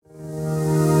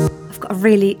a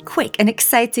really quick and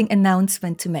exciting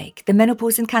announcement to make. The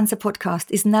Menopause and Cancer podcast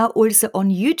is now also on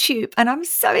YouTube, and I'm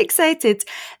so excited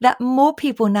that more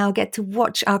people now get to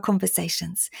watch our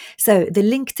conversations. So the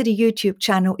link to the YouTube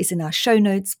channel is in our show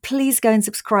notes. Please go and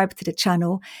subscribe to the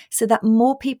channel so that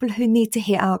more people who need to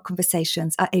hear our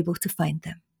conversations are able to find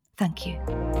them. Thank you.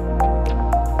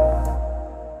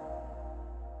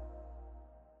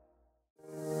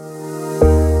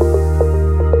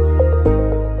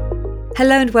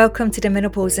 Hello and welcome to the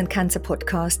Menopause and Cancer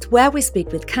podcast, where we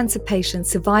speak with cancer patients,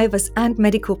 survivors and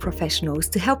medical professionals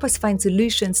to help us find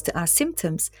solutions to our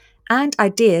symptoms and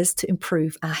ideas to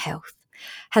improve our health.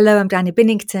 Hello, I'm Danny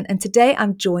Binnington, and today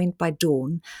I'm joined by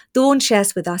Dawn. Dawn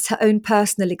shares with us her own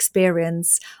personal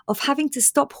experience of having to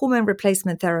stop hormone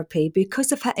replacement therapy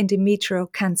because of her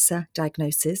endometrial cancer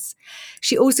diagnosis.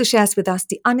 She also shares with us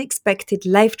the unexpected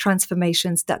life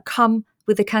transformations that come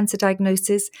with a cancer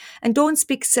diagnosis, and Dawn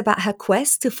speaks about her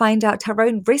quest to find out her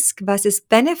own risk versus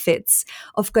benefits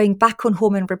of going back on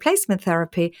hormone replacement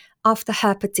therapy after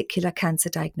her particular cancer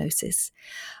diagnosis.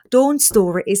 Dawn's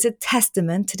story is a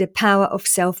testament to the power of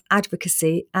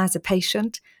self-advocacy as a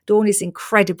patient. Dawn is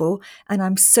incredible, and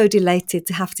I'm so delighted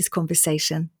to have this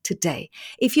conversation today.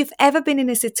 If you've ever been in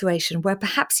a situation where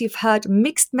perhaps you've heard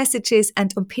mixed messages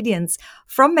and opinions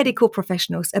from medical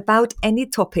professionals about any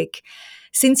topic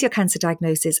since your cancer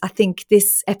diagnosis, I think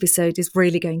this episode is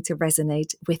really going to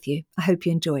resonate with you. I hope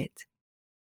you enjoy it.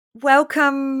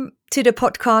 Welcome to the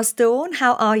podcast, Dawn.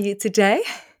 How are you today?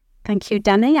 Thank you,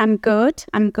 Danny. I'm good.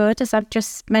 As I've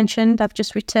just mentioned, I've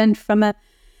just returned from a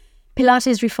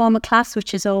Pilates reformer class,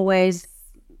 which is always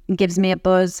gives me a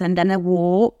buzz, and then a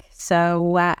walk.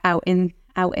 So out in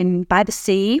by the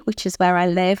sea, which is where I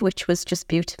live, which was just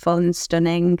beautiful and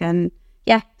stunning. And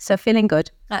yeah, so feeling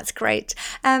good. That's great.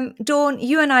 Dawn,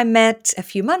 you and I met a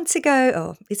few months ago,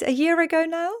 or is it a year ago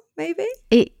now, maybe?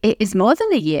 It is more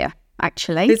than a year,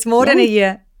 actually. It's more than a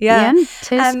year. Yeah.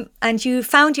 It is. And you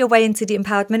found your way into the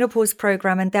Empowered Menopause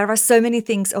program, and there are so many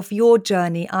things of your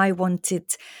journey I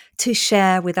wanted to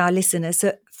share with our listeners.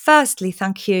 So firstly,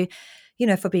 thank you,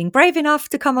 for being brave enough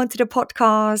to come onto the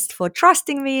podcast, for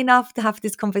trusting me enough to have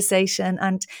this conversation.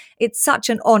 And it's such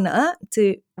an honor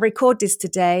to record this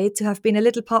today, to have been a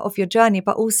little part of your journey,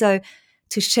 but also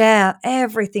to share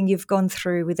everything you've gone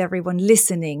through with everyone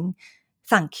listening.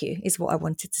 Thank you is what I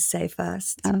wanted to say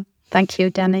first. Oh, thank you,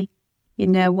 Danny. You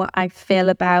know what I feel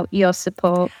about your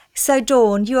support. So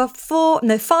Dawn, you are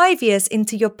 5 years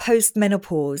into your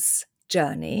post-menopause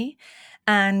journey,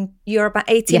 and you're about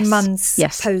 18 months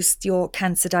post your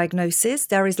cancer diagnosis.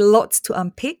 There is lots to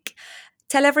unpick.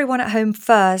 Tell everyone at home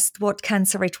first what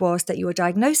cancer it was that you were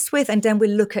diagnosed with, and then we'll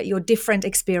look at your different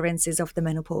experiences of the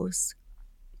menopause.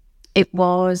 It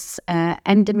was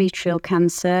endometrial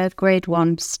cancer, grade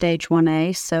 1, stage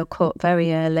 1A, so caught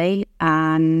very early,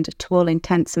 and to all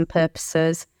intents and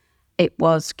purposes, it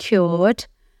was cured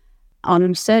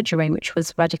on surgery, which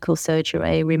was radical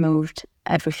surgery, removed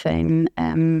everything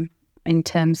in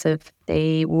terms of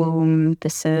the womb, the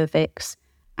cervix,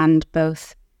 and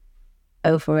both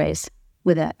ovaries,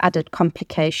 with an added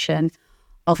complication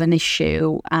of an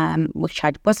issue which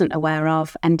I wasn't aware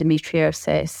of,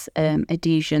 endometriosis,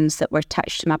 adhesions that were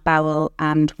attached to my bowel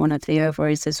and one of the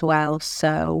ovaries as well.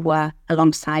 So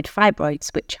alongside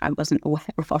fibroids, which I wasn't aware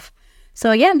of.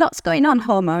 So yeah, lots going on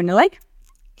hormonally.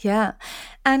 Yeah.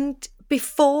 And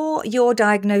before your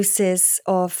diagnosis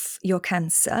of your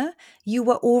cancer, you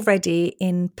were already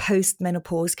in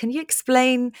post-menopause. Can you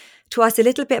explain to us a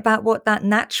little bit about what that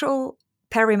natural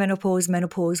perimenopause,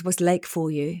 menopause was like for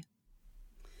you?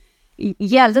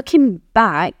 Yeah, looking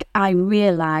back, I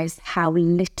realised how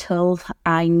little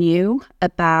I knew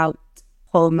about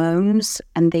hormones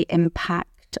and the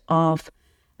impact of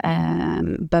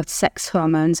both sex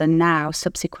hormones and now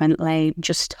subsequently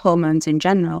just hormones in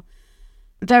general.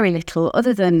 Very little,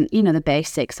 other than, the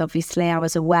basics. Obviously, I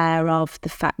was aware of the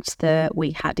fact that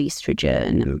we had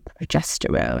estrogen and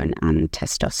progesterone and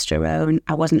testosterone.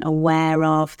 I wasn't aware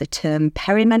of the term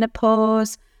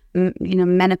perimenopause,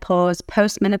 menopause,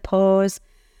 postmenopause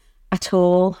at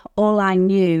all. All I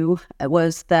knew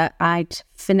was that I'd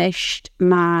finished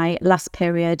my last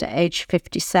period at age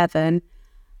 57,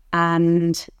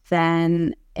 and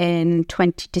then in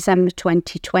December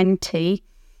 2020,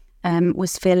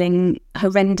 was feeling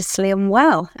horrendously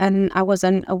unwell, and I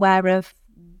wasn't aware of,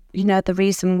 the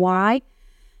reason why.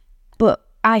 But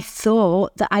I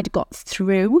thought that I'd got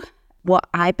through what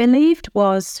I believed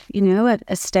was,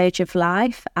 a stage of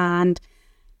life. And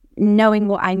knowing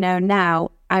what I know now,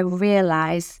 I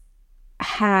realise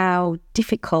how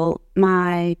difficult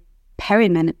my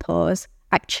perimenopause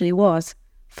actually was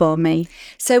for me.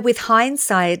 So with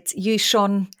hindsight, you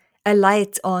shone a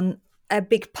light on a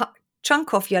big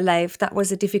chunk of your life that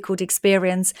was a difficult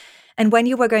experience. And when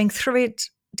you were going through it,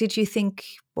 did you think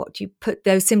you put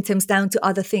those symptoms down to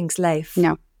other things, Leif?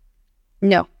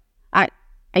 No.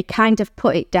 I kind of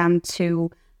put it down to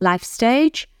life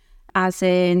stage, as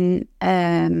in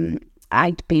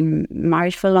I'd been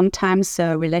married for a long time,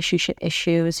 so relationship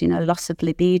issues, loss of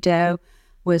libido,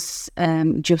 was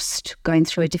just going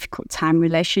through a difficult time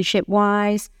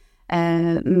relationship-wise.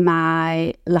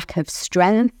 My lack of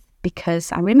strength,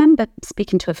 because I remember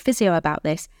speaking to a physio about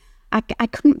this. I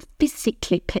couldn't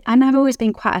physically pick, and I've always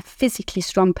been quite a physically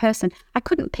strong person. I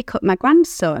couldn't pick up my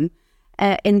grandson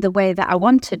in the way that I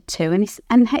wanted to.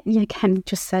 And he again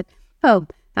just said, oh,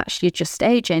 that's you're just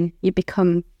aging. You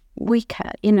become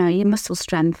weaker, your muscle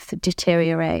strength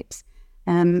deteriorates.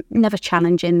 Never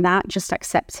challenging that, just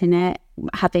accepting it.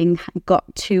 Having got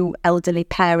two elderly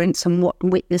parents and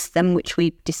witnessed them, which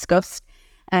we've discussed,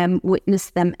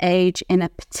 witnessed them age in a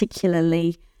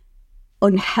particularly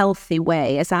unhealthy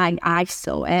way as I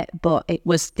saw it, but it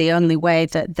was the only way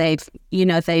that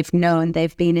they've known.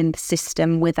 They've been in the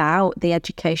system without the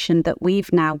education that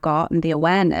we've now got and the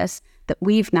awareness that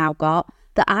we've now got,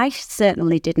 that I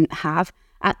certainly didn't have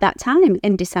at that time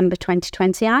in December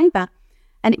 2020 either.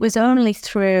 And it was only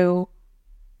through,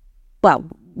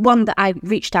 one, that I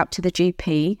reached out to the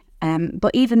GP,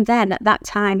 but even then at that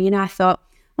time, I thought,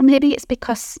 well, maybe it's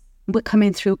because we're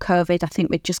coming through COVID. I think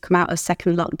we'd just come out of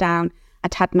second lockdown.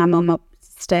 I'd had my mum up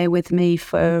stay with me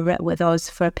with us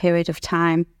for a period of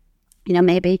time.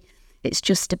 Maybe it's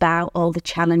just about all the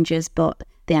challenges, but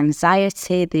the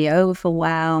anxiety, the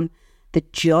overwhelm, the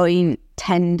joint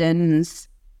tendons,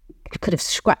 I could have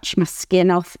scratched my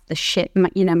skin off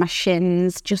my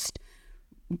shins, just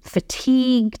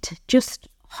fatigued, just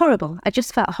horrible. I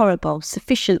just felt horrible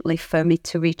sufficiently for me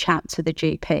to reach out to the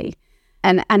GP.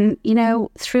 And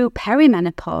through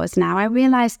perimenopause now, I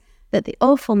realised that the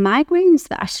awful migraines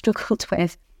that I struggled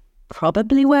with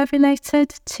probably were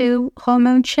related to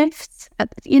hormone shifts. I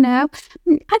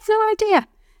had no idea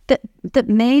that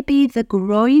maybe the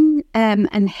groin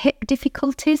and hip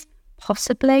difficulties,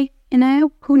 possibly,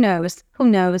 who knows,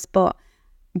 but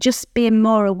just being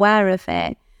more aware of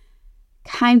it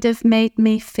kind of made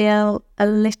me feel a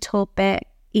little bit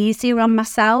easier on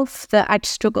myself, that I'd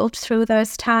struggled through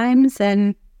those times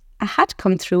and I had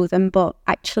come through them, but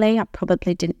actually I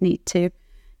probably didn't need to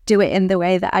do it in the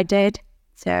way that I did.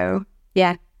 So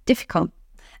yeah, difficult.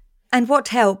 And what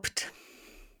helped?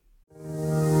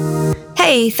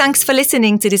 Hey, thanks for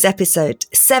listening to this episode.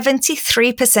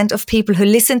 73% of people who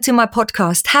listen to my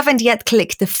podcast haven't yet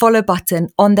clicked the follow button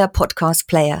on their podcast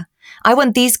player. I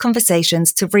want these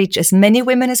conversations to reach as many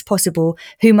women as possible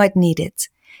who might need it.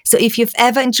 So if you've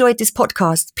ever enjoyed this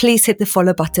podcast, please hit the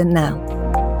follow button now.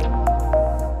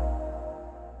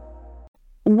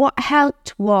 What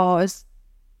helped was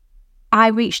I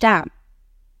reached out.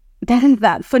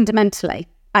 That fundamentally,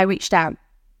 I reached out.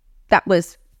 That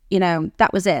was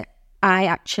it. I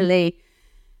actually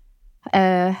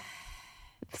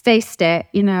faced it,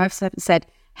 I've said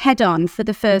head on for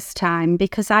the first time,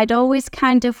 because I'd always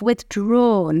kind of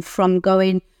withdrawn from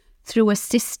going through a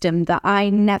system that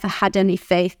I never had any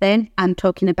faith in. I'm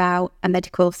talking about a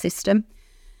medical system,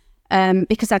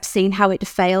 because I'd seen how it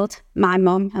failed my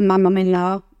mum and my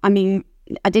mum-in-law. I mean,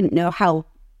 I didn't know how,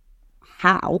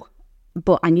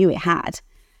 but I knew it had.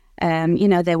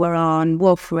 They were on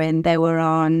warfarin, they were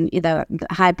on,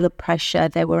 high blood pressure,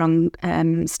 they were on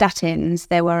statins,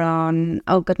 they were on,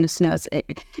 oh goodness knows,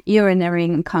 urinary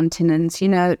incontinence,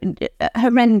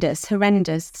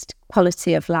 horrendous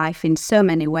quality of life in so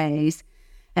many ways.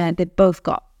 They both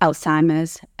got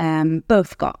Alzheimer's,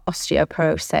 both got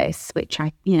osteoporosis, which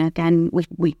again,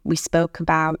 we spoke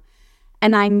about.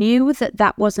 And I knew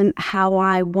that wasn't how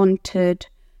I wanted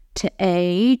to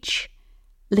age.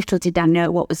 Little did I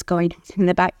know what was going on in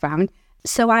the background.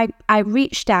 So I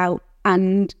reached out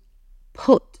and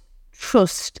put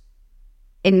trust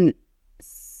in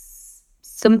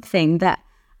something that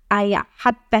I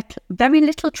had very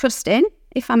little trust in,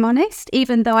 if I'm honest,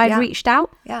 even though I reached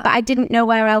out. Yeah. But I didn't know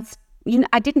where else,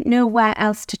 I didn't know where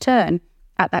else to turn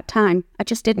at that time. I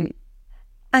just didn't.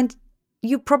 And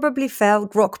you probably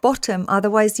felt rock bottom,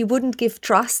 otherwise you wouldn't give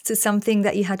trust to something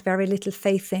that you had very little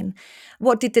faith in.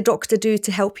 What did the doctor do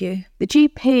to help you? The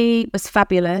GP was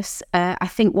fabulous. I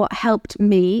think what helped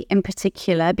me in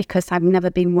particular, because I've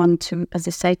never been one to, as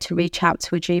I say, to reach out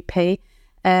to a GP,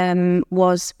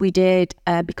 was we did,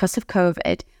 because of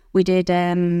COVID, we did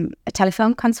a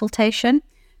telephone consultation.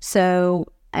 So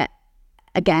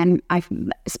again,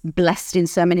 I'm blessed in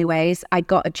so many ways. I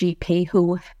got a GP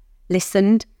who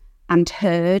listened and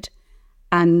heard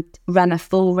and ran a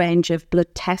full range of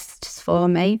blood tests for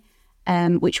me,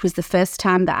 which was the first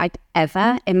time that I'd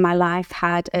ever in my life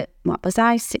had,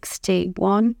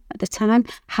 61 at the time,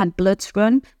 had bloods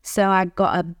run. So I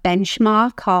got a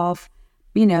benchmark of,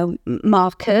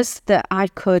 markers that I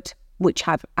could, which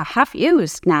I have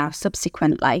used now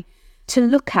subsequently, to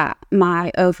look at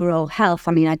my overall health.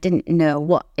 I mean, I didn't know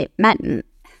what it meant.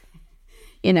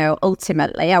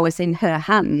 Ultimately, I was in her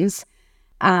hands,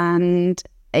 and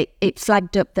it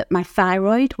flagged up that my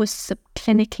thyroid was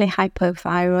subclinically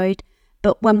hypothyroid.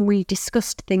 But when we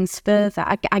discussed things further,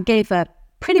 I gave her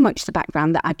pretty much the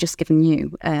background that I've just given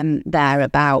you there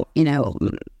about,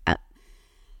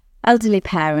 elderly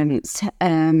parents,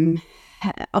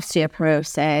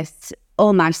 osteoporosis,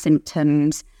 all my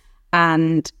symptoms.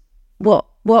 And what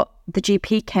the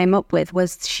GP came up with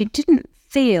was she didn't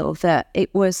feel that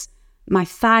it was my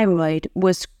thyroid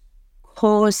was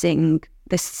causing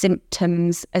the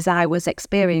symptoms as I was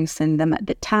experiencing them at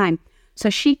the time. So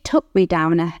she took me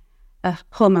down a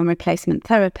hormone replacement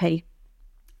therapy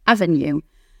avenue,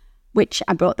 which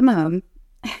I brought them home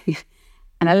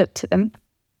and I looked at them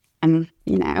and,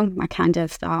 I kind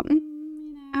of thought,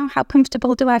 how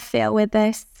comfortable do I feel with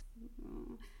this?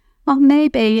 Well,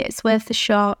 maybe it's worth a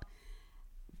shot.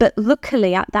 But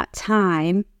luckily at that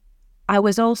time, I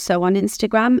was also on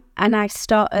Instagram and I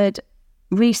started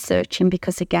researching,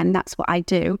 because again, that's what I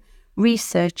do,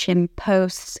 researching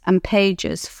posts and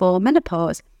pages for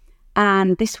menopause.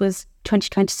 And this was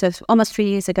 2020, so almost 3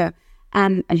 years ago.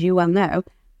 And as you well know,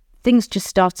 things just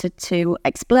started to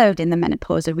explode in the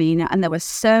menopause arena. And there was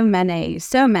so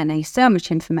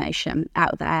much information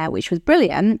out there, which was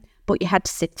brilliant, but you had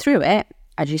to sit through it,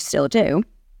 as you still do,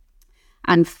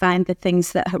 and find the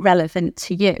things that are relevant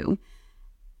to you.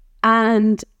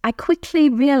 And I quickly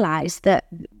realised that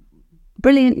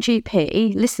brilliant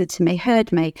GP listened to me,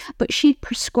 heard me, but she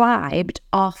prescribed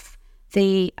off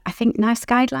the, I think, NICE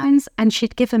guidelines, and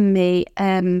she'd given me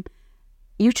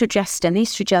utrogestin,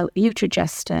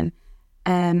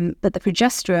 but the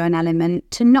progesterone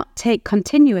element to not take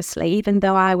continuously, even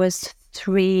though I was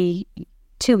 2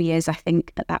 years, I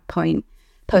think, at that point,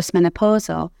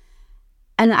 postmenopausal.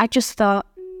 And I just thought,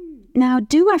 now,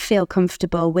 do I feel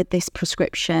comfortable with this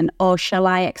prescription, or shall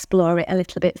I explore it a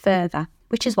little bit further?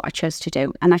 Which is what I chose to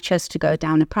do. And I chose to go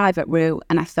down a private route.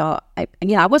 And I thought, I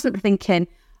wasn't thinking,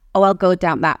 I'll go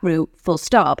down that route, full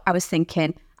stop. I was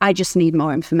thinking, I just need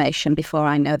more information before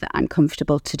I know that I'm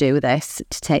comfortable to do this,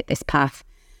 to take this path.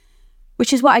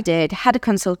 Which is what I did. Had a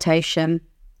consultation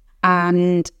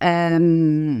and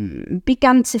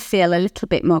began to feel a little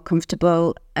bit more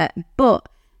comfortable. But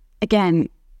again,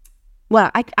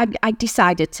 I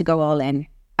decided to go all in.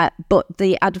 But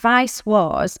the advice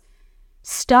was,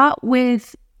 start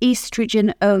with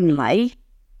estrogen only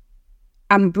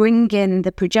and bring in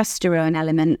the progesterone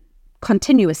element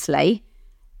continuously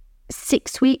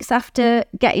 6 weeks after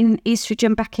getting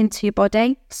estrogen back into your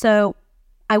body. So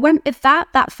I went with that.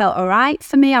 That felt all right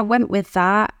for me. I went with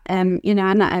that. And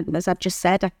as I've just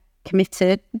said, I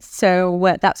committed.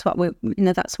 So that's what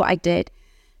that's what I did.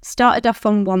 Started off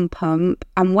on 1 pump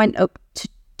and went up to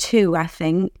 2, I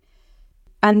think.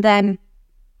 And then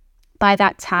by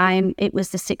that time, it was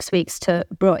the 6 weeks to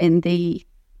brought in the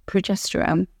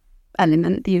progesterone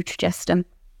element, the utrogestin.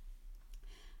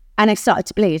 And I started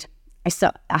to bleed. I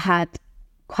had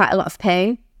quite a lot of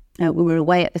pain. We were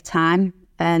away at the time,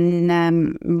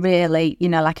 and really,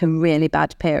 like a really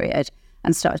bad period,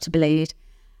 and started to bleed.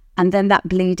 And then that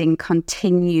bleeding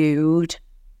continued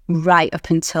right up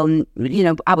until,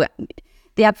 the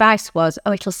advice was,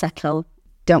 it'll settle.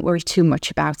 Don't worry too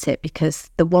much about it, because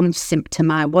the one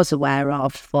symptom I was aware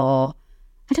of for,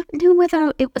 I don't know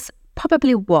whether it was,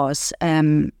 probably was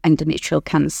endometrial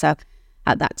cancer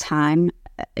at that time,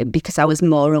 because I was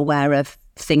more aware of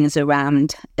things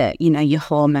around, your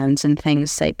hormones and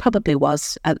things. So it probably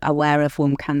was aware of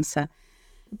womb cancer.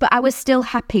 But I was still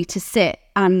happy to sit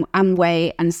and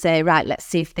wait and say, right, let's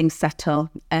see if things settle.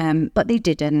 But they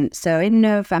didn't. So in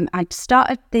November, I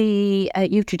started the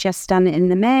utrogestin in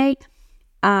the May.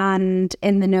 And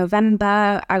in the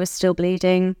November, I was still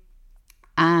bleeding.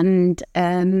 And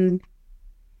I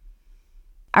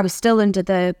was still under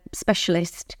the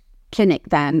specialist clinic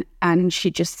then. And she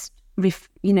just,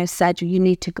 said, we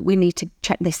need to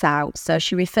check this out. So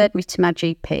she referred me to my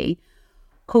GP,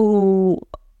 who,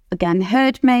 again,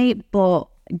 heard me, but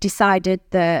decided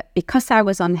that because I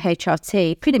was on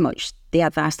HRT, pretty much the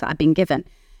advice that I'd been given,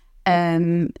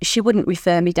 she wouldn't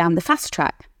refer me down the fast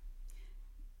track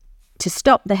to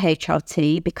stop the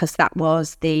HRT, because that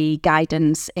was the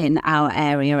guidance in our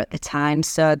area at the time.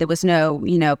 So there was no,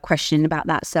 questioning about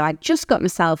that. So I just got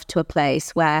myself to a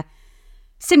place where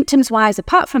symptoms-wise,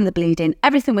 apart from the bleeding,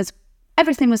 everything was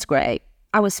great.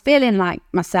 I was feeling like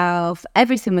myself,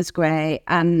 everything was great.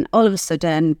 And all of a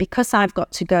sudden, because I've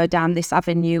got to go down this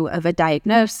avenue of a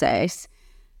diagnosis,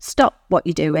 stop what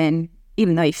you're doing,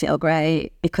 even though you feel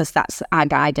great, because that's our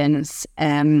guidance.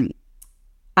 And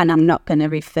I'm not going to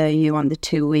refer you on the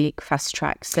 2-week fast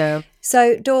track. So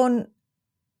Dawn,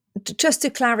 just to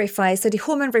clarify, so the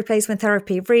hormone replacement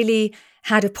therapy really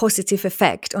had a positive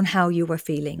effect on how you were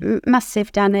feeling?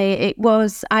 Massive, Danny. It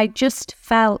was, I just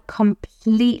felt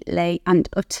completely and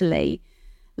utterly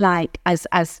like, as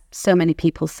so many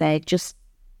people say, just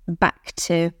back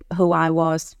to who I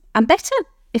was. And better,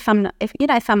 if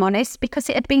I'm honest, because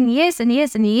it had been years and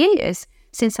years and years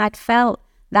since I'd felt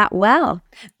that well.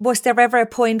 Was there ever a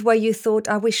point where you thought,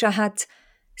 I wish I had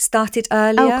started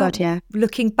earlier? Oh God, yeah.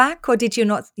 Looking back, or did you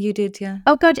not? You did, yeah.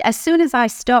 Oh God, as soon as I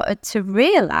started to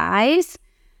realise,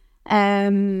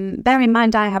 bear in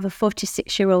mind I have a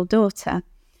 46-year-old daughter,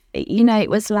 it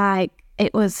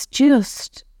was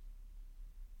just,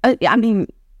 I mean,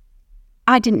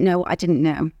 I didn't know what I didn't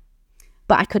know,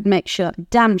 but I could make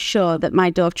damn sure that my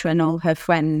daughter and all her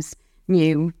friends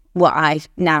knew what I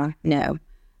now know.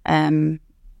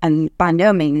 And by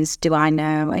no means do I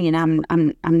know, I'm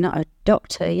not a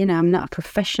doctor, I'm not a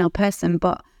professional person,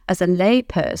 but as a lay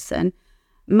person,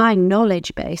 my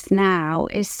knowledge base now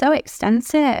is so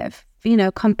extensive,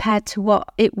 compared to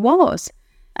what it was.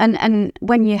 And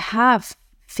when you have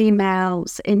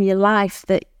females in your life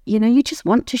that, you just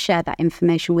want to share that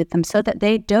information with them so that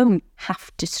they don't have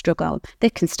to struggle.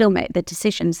 They can still make the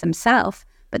decisions themselves,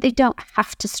 but they don't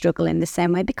have to struggle in the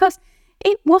same way, because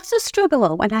it was a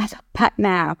struggle when I look back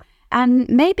now. And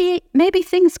maybe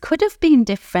things could have been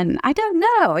different. I don't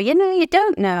know. You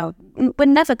don't know. We're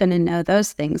never going to know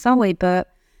those things, are we?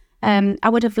 But I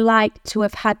would have liked to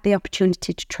have had the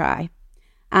opportunity to try,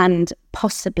 and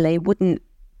possibly wouldn't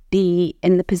be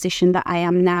in the position that I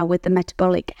am now with the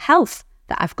metabolic health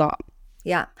that I've got.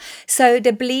 Yeah. So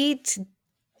the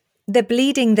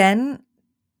bleeding then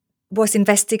was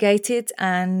investigated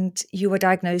and you were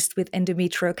diagnosed with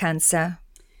endometrial cancer.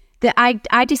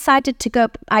 I decided to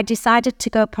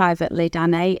go privately,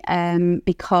 Danny,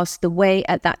 because the way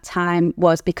at that time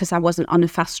was because I wasn't on a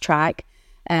fast track,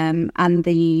 and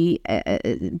the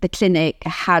clinic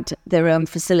had their own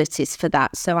facilities for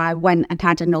that. So I went and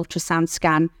had an ultrasound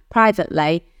scan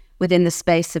privately within the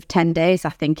space of 10 days, I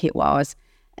think it was,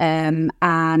 and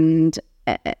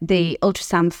the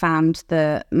ultrasound found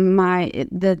that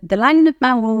the lining of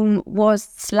my womb was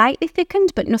slightly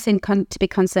thickened, but nothing to be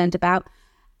concerned about.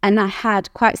 And I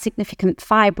had quite significant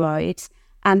fibroids,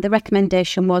 and the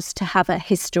recommendation was to have a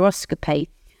hysteroscopy.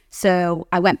 So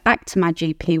I went back to my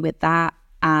GP with that,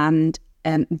 and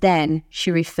then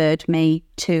she referred me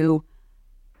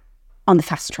on the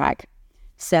fast track.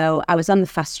 So I was on the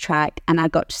fast track, and I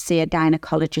got to see a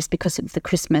gynecologist because of the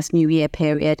Christmas New Year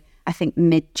period, I think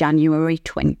mid-January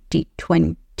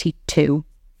 2022.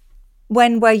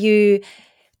 When were you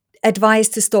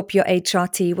advised to stop your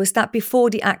HRT? Was that before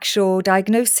the actual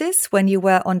diagnosis, when you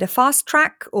were on the fast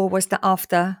track, or was that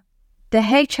after? The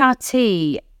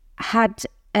HRT had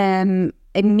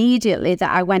immediately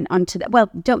that I went on to well,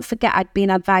 don't forget I'd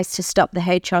been advised to stop the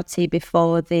HRT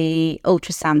before the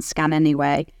ultrasound scan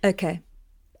anyway. Okay.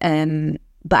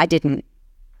 But I didn't.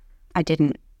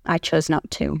 I chose not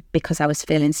to because I was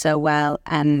feeling so well,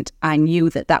 and I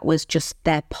knew that was just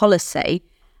their policy,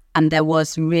 and there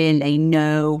was really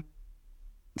no,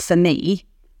 for me,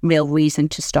 real reason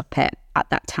to stop it at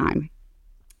that time.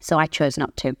 So I chose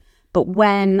not to. But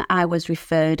when I was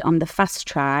referred on the fast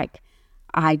track,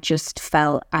 I just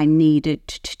felt I needed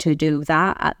to do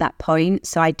that at that point.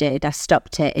 So I did. I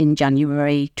stopped it in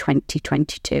January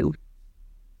 2022.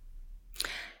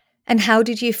 And how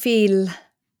did you feel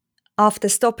after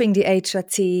stopping the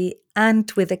HRT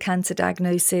and with the cancer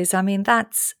diagnosis? I mean,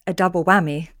 that's a double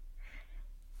whammy.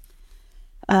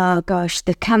 Oh gosh,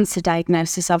 the cancer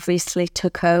diagnosis obviously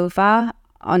took over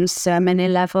on so many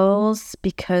levels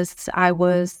because I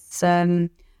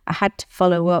had to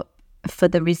follow up for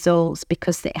the results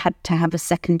because they had to have a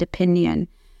second opinion.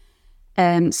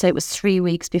 So it was 3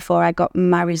 weeks before I got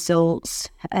my results.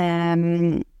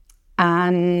 And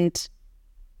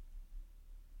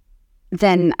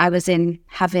then I was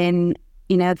having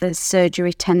the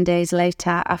surgery 10 days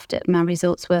later after my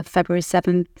results were February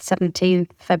 17th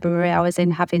February, I was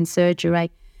having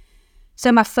surgery.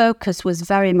 So my focus was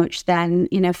very much then,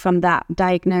 from that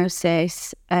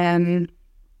diagnosis on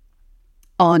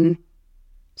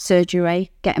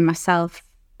surgery, getting myself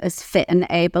as fit and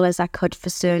able as I could for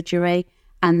surgery,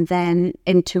 and then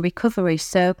into recovery.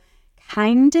 So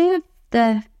kind of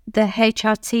the the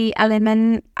HRT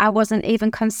element I wasn't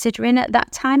even considering at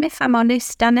that time, if I'm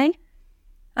honest, Danny.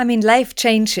 I mean, life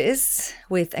changes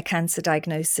with a cancer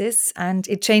diagnosis, and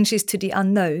it changes to the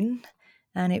unknown,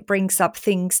 and it brings up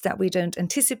things that we don't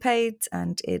anticipate,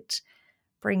 and it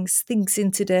brings things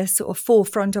into the sort of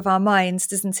forefront of our minds,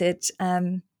 doesn't it?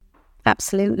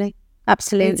 Absolutely.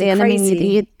 It's And I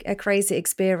mean, a crazy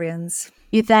experience.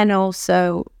 You then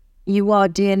also, you are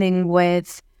dealing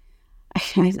with,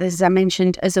 as I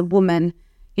mentioned, as a woman,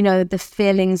 you know, the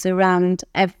feelings around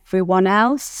everyone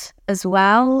else as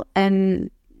well.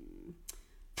 And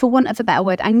for want of a better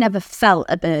word, I never felt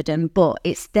a burden, but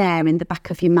it's there in the back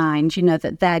of your mind, you know,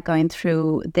 that they're going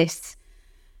through this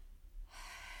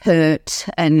hurt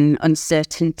and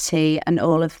uncertainty and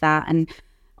all of that. And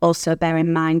also bear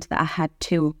in mind that I had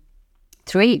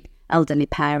 3 elderly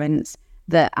parents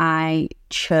that I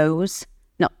chose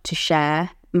not to share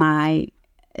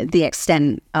the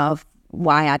extent of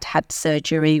why I'd had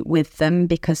surgery with them,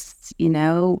 because, you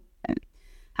know,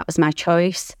 that was my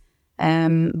choice.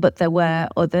 But there were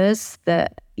others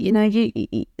that, you know,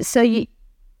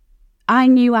 I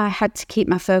knew I had to keep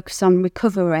my focus on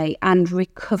recovery and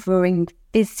recovering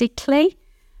physically.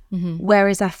 Mm-hmm.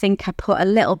 Whereas I think I put a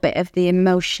little bit of the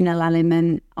emotional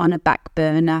element on a back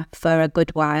burner for a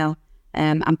good while,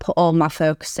 and put all my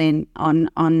focus in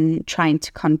on trying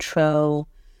to control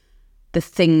the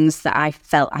things that I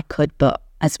felt I could. But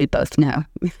as we both know,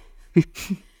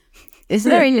 there's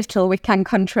very little we can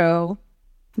control.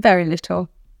 Very little.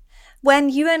 When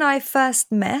you and I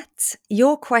first met,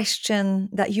 your question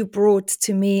that you brought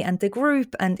to me and the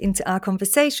group and into our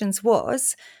conversations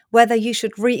was whether you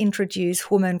should reintroduce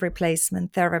hormone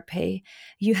replacement therapy.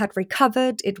 You had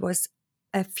recovered. It was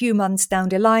a few months down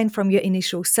the line from your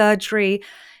initial surgery.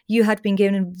 You had been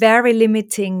given very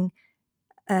limited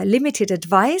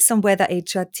advice on whether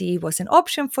HRT was an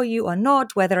option for you or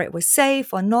not, whether it was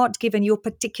safe or not, given your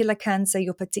particular cancer,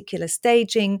 your particular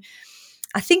staging.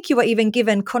 I think you were even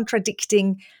given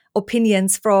contradicting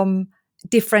opinions from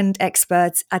different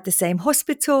experts at the same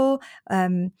hospital,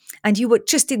 and you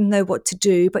just didn't know what to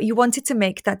do, but you wanted to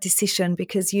make that decision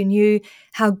because you knew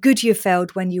how good you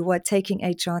felt when you were taking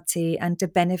HRT and the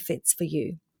benefits for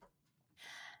you.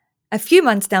 A few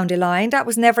months down the line, that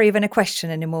was never even a question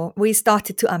anymore. We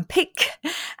started to unpick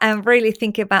and really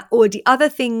think about all the other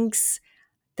things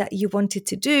that you wanted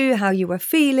to do, how you were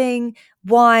feeling,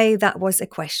 why that was a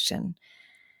question.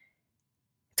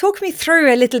 Talk me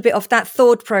through a little bit of that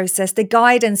thought process, the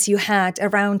guidance you had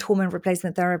around hormone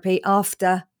replacement therapy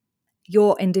after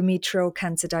your endometrial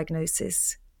cancer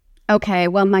diagnosis. Okay,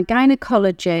 well, my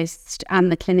gynecologist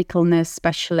and the clinical nurse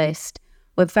specialist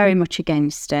were very much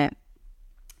against it.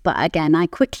 But again, I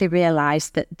quickly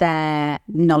realised that their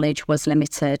knowledge was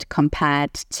limited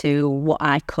compared to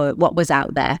what was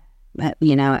out there,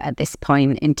 you know, at this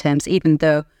point in terms, even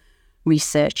though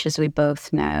research, as we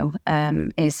both know,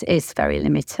 is very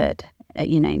limited,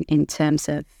 you know, in terms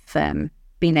of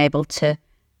being able to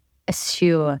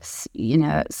assure, you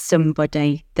know,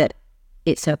 somebody that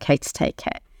it's okay to take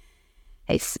it.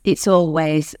 It's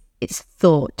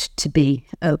thought to be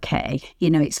okay, you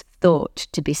know, it's thought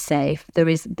to be safe.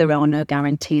 There are no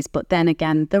guarantees, but then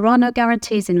again, there are no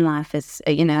guarantees in life, as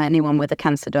you know, anyone with a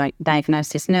cancer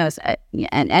diagnosis knows,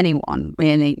 and anyone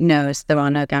really knows there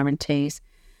are no guarantees.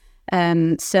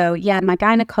 So yeah, my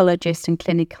gynecologist and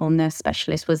clinical nurse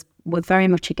specialist were very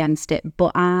much against it,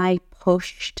 but I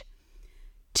pushed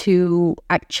to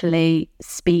actually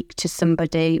speak to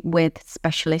somebody with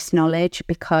specialist knowledge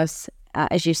because,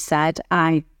 as you said,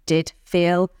 I did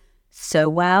feel so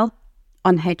well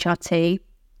on HRT,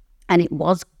 and it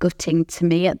was gutting to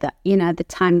me at the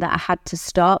time that I had to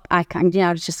stop. I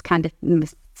was just kind of, I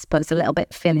suppose, a little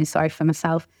bit feeling sorry for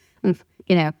myself.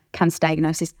 You know, cancer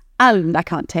diagnosis. I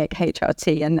can't take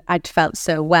HRT, and I'd felt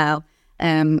so well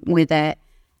with it.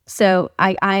 So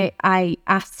I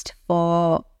asked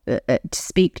for to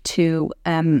speak to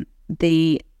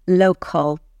the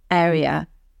local area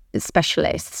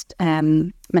specialist,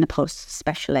 menopause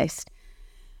specialist,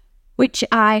 which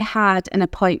I had an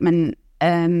appointment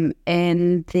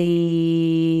in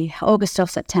the August or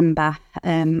September.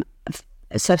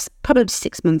 So probably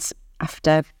 6 months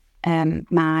after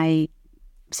my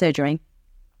surgery.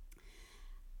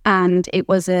 And it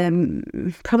was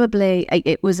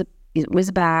it was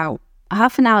about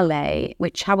half an hour late,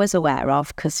 which I was aware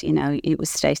of because, you know, it was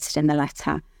stated in the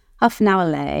letter, half an hour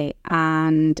late.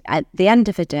 And at the end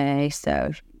of the day,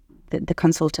 so the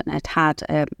consultant had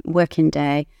a working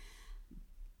day,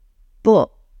 but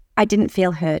I didn't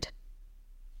feel heard.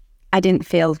 I didn't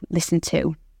feel listened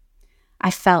to.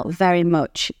 I felt very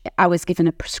much I was given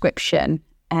a prescription,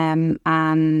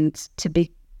 and to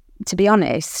be to be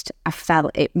honest, I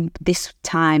felt this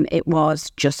time it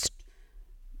was just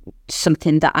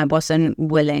something that I wasn't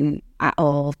willing at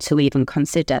all to even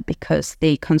consider, because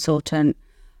the consultant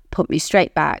put me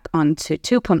straight back onto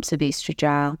 2 pumps of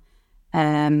estrogen,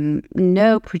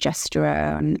 no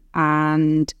progesterone,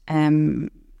 and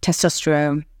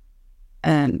testosterone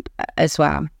as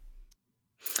well.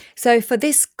 So for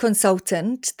this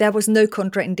consultant, there was no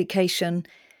contraindication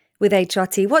with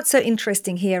HRT. What's so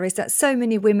interesting here is that so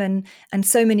many women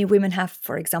have,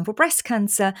 for example, breast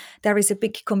cancer. There is a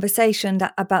big conversation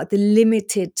about the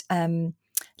limited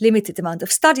amount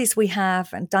of studies we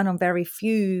have and done on very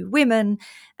few women.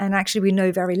 And actually we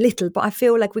know very little, but I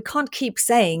feel like we can't keep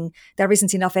saying there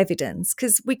isn't enough evidence,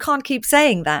 because we can't keep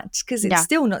saying that, because it's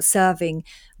still not serving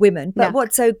women. But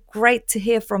what's so great to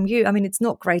hear from you, I mean, it's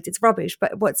not great, it's rubbish,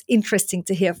 but what's interesting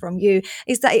to hear from you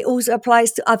is that it also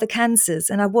applies to other cancers.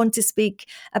 And I want to speak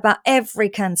about every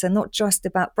cancer, not just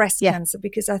about breast cancer,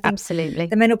 because I think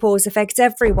the menopause affects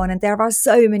everyone. And there are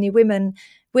so many women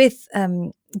with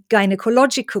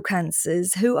gynecological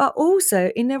cancers who are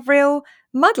also in a real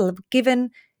muddle, given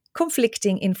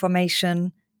conflicting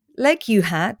information, like you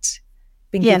had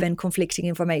been given conflicting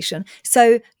information.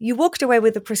 So you walked away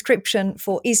with a prescription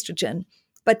for estrogen,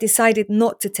 but decided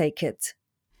not to take it.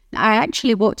 I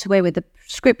actually walked away with a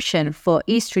prescription for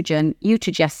estrogen,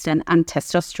 eutrogestin, and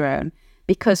testosterone,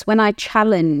 because when I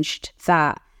challenged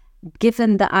that,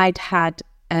 given that I'd had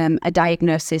a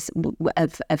diagnosis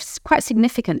of quite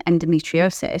significant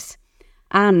endometriosis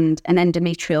and an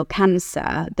endometrial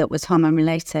cancer that was hormone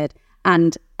related,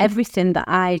 and everything that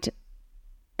I'd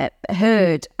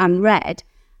heard and read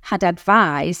had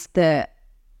advised that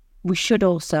we should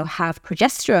also have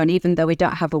progesterone, even though we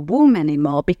don't have a womb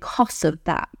anymore, because of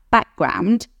that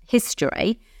background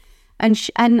history. And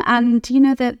you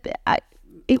know,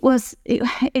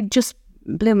 it just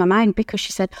blew my mind, because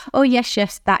she said, oh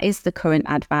yes, that is the current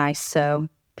advice, so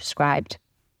prescribed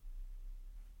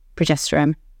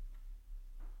progesterone.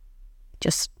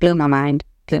 Just blew my mind.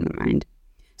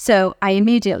 So I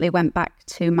immediately went back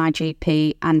to my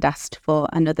GP and asked for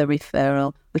another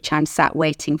referral, which I'm sat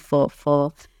waiting for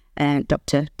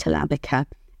Dr. Tilabika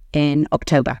in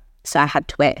October. So I had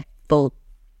to wait a full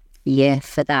year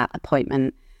for that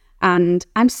appointment. And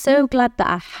I'm so glad that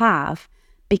I have,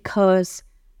 because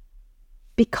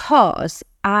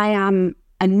I am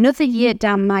another year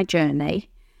down my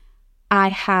journey. I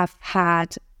have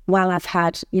had, while I've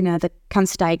had, the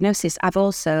cancer diagnosis, I've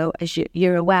also, as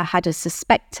you're aware, had a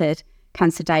suspected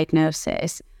cancer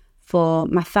diagnosis for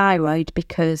my thyroid,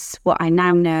 because what I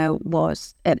now know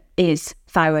is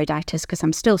thyroiditis, because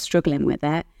I'm still struggling with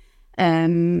it.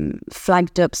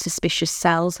 Flagged up suspicious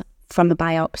cells from a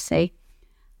biopsy.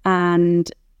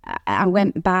 And I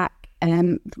went back,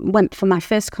 went for my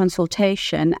first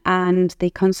consultation, and the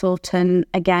consultant,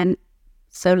 again,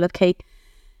 so lucky,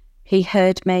 he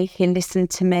heard me, he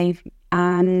listened to me,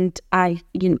 and I,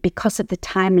 because of the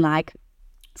time lag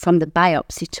from the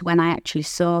biopsy to when I actually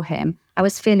saw him, I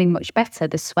was feeling much better.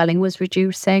 The swelling was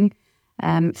reducing,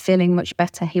 feeling much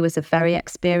better. He was a very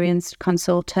experienced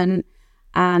consultant,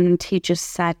 and he just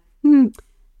said,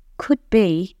 could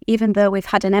be, even though we've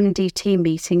had an MDT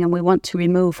meeting and we want to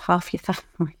remove half your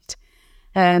thyroid,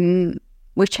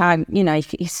 which I,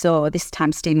 he saw. This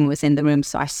time Stephen was in the room,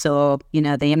 so I saw,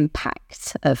 the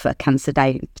impact of a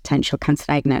potential cancer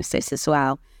diagnosis as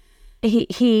well.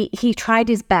 He tried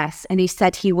his best, and he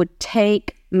said he would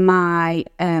take my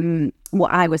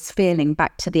what I was feeling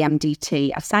back to the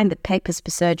MDT. I've signed the papers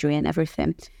for surgery and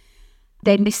everything.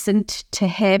 They listened to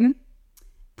him.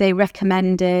 They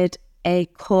recommended a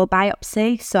core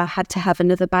biopsy, so I had to have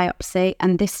another biopsy,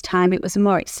 and this time it was a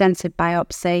more extensive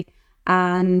biopsy,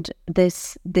 and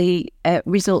the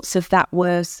results of that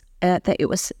was that it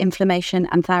was inflammation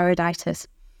and thyroiditis,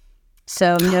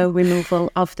 so no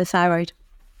removal of the thyroid.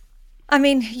 I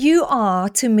mean, you are,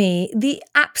 to me, the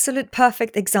absolute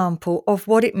perfect example of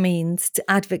what it means to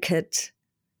advocate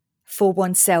for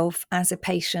oneself as a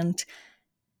patient.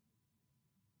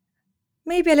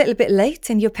 Maybe a little bit late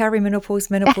in your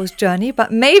menopause journey,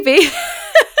 but maybe.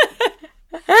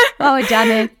 Oh,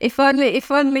 Danny, if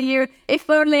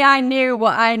only I knew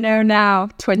what I know now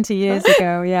 20 years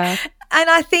ago, yeah. And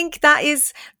I think that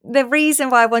is the reason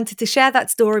why I wanted to share that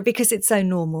story, because it's so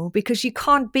normal, because you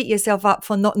can't beat yourself up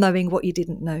for not knowing what you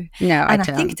didn't know. No, I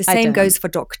think the same goes for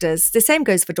doctors. The same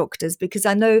goes for doctors, because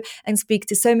I know and speak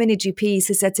to so many GPs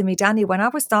who said to me, Danny, when I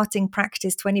was starting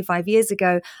practice 25 years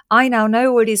ago, I now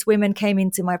know all these women came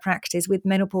into my practice with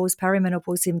menopause,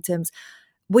 perimenopause symptoms.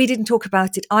 We didn't talk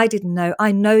about it. I didn't know.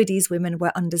 I know these women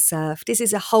were underserved. This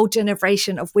is a whole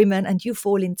generation of women, and you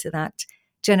fall into that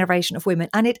generation of women,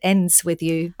 and it ends with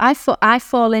you. I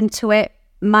fall into it.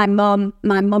 My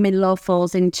mum-in-law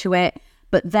falls into it,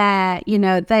 but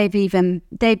they've been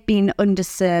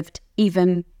underserved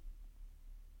even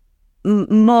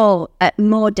more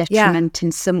detriment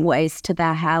in some ways to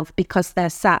their health, because they're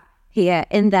sat here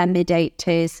in their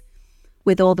mid-80s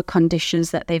with all the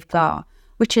conditions that they've got,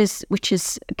 which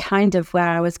is kind of where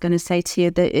I was going to say to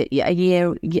you that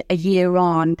a year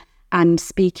on, and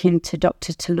speaking to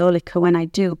Dr. Talolika when I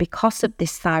do, because of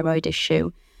this thyroid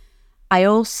issue, I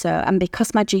also, and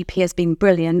because my GP has been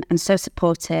brilliant and so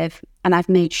supportive, and I've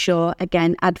made sure,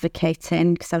 again,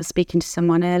 advocating, because I was speaking to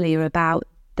someone earlier about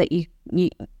that you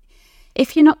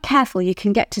if you're not careful, you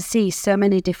can get to see so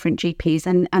many different GPs.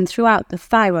 And throughout the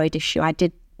thyroid issue, I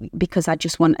did, because I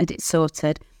just wanted it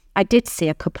sorted, I did see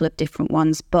a couple of different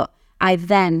ones, but I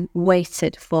then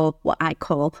waited for what I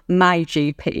call my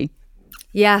GP.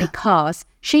 Yeah. Because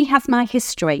she has my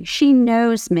history. She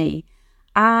knows me.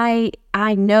 I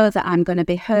know that I'm going to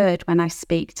be heard when I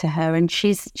speak to her, and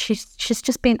she's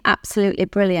just been absolutely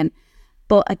brilliant.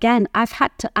 But again, I've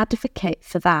had to advocate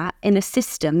for that in a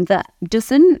system that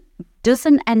doesn't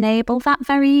enable that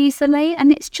very easily,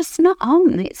 and it's just not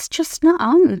on. It's just not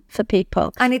on for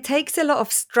people. And it takes a lot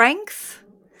of strength,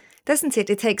 doesn't it?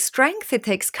 It takes strength, it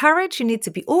takes courage, you need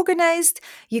to be organized,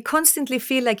 you constantly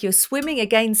feel like you're swimming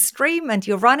against stream and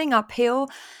you're running uphill,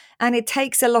 and it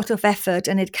takes a lot of effort,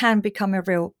 and it can become a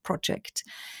real project.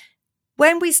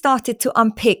 When we started to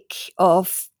unpick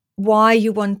of why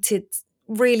you wanted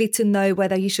really to know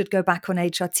whether you should go back on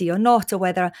HRT or not, or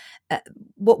whether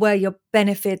what were your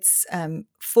benefits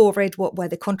for it, what were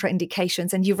the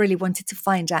contraindications, and you really wanted to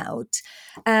find out.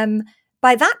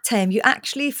 By that time, you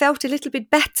actually felt a little bit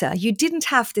better. You didn't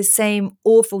have the same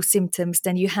awful symptoms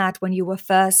than you had when you were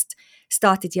first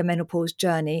started your menopause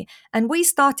journey. And we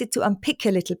started to unpick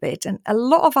a little bit. And a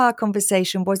lot of our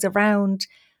conversation was around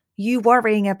you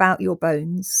worrying about your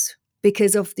bones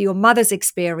because of your mother's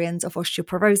experience of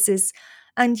osteoporosis.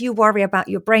 And you worry about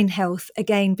your brain health,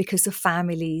 again, because of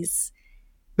family's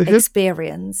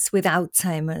experience with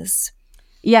Alzheimer's.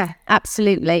 Yeah,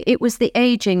 absolutely. It was the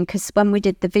aging, because when we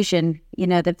did the vision,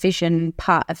 the vision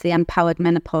part of the empowered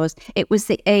menopause, it was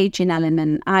the aging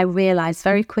element. I realised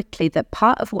very quickly that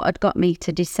part of what had got me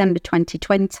to December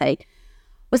 2020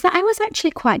 was that I was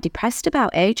actually quite depressed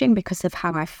about aging because of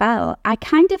how I felt. I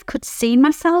kind of could see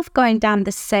myself going down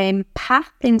the same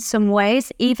path in some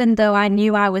ways, even though I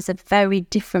knew I was a very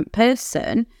different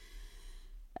person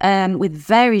with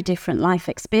very different life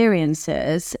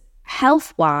experiences.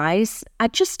 Health-wise, I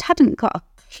just hadn't got a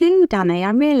clue, Danny.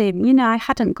 I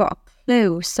hadn't got a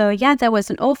clue. So, yeah, there was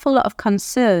an awful lot of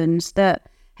concerns that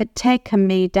had taken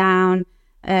me down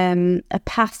a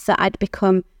path that I'd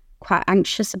become quite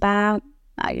anxious about.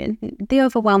 The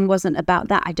overwhelm wasn't about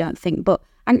that, I don't think, but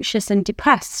anxious and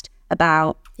depressed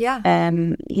about,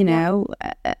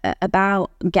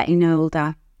 about getting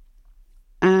older.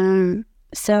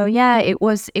 So, yeah, it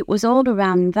was all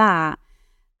around that.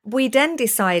 We then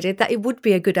decided that it would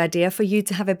be a good idea for you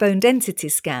to have a bone density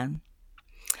scan.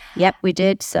 Yep, we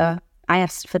did. So I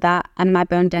asked for that, and my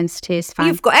bone density is fine.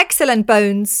 You've got excellent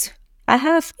bones. I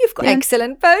have. You've got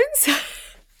excellent bones.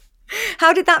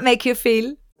 How did that make you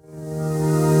feel?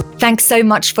 Thanks so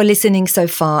much for listening so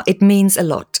far. It means a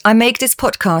lot. I make this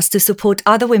podcast to support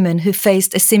other women who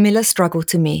faced a similar struggle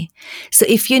to me. So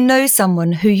if you know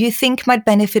someone who you think might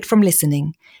benefit from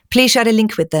listening, please share the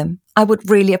link with them. I would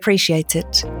really appreciate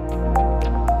it.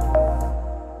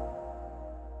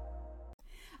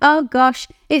 Oh gosh,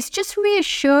 it's just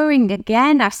reassuring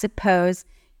again, I suppose.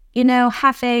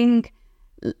 Having,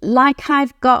 like,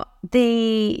 I've got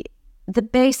the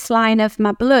baseline of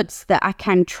my bloods that I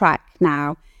can track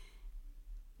now.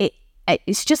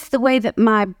 It's just the way that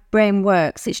my brain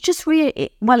works. It's just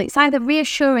it's either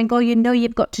reassuring or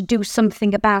you've got to do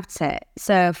something about it.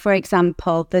 So, for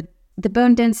example, the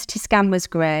bone density scan was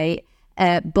great,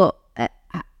 but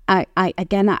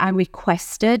I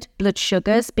requested blood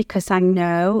sugars because I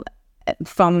know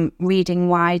from reading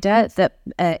wider that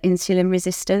insulin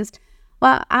resistance.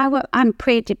 Well, I'm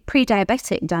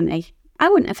pre-diabetic, Danny. I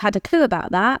wouldn't have had a clue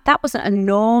about that. That wasn't a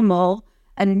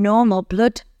normal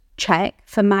blood check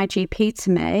for my GP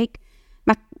to make.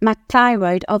 My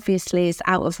thyroid obviously is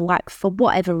out of whack for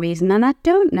whatever reason, and I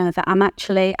don't know that I'm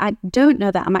actually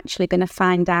going to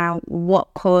find out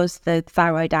what caused the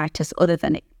thyroiditis, other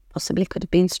than it possibly could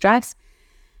have been stress.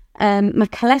 My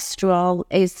cholesterol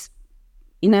is,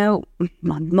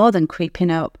 more than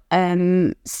creeping up.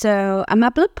 And my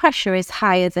blood pressure is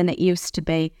higher than it used to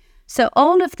be. So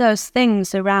all of those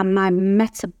things around my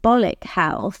metabolic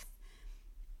health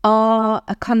are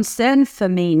a concern for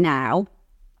me now.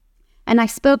 And I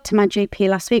spoke to my GP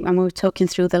last week when we were talking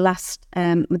through the last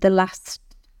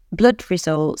blood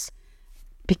results,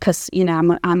 because, you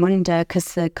know, I'm under,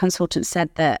 because the consultant said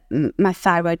that my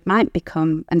thyroid might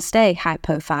become and stay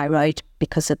hypothyroid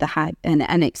because of the high,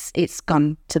 and it's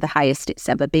gone to the highest it's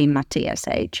ever been, my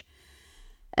TSH.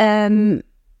 So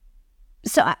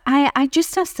I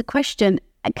just asked the question,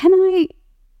 can I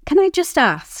just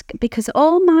ask, because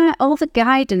all the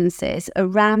guidance is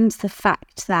around the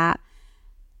fact that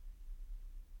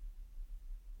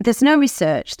there's no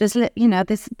research, there's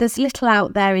little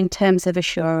out there in terms of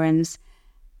assurance,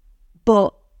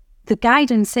 but the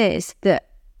guidance is that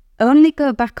only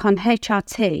go back on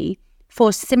HRT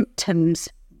for symptoms,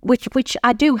 which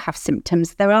I do have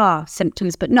symptoms. There are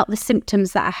symptoms, but not the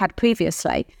symptoms that I had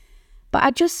previously. But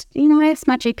I just, I asked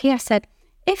my GP, I said,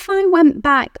 if I went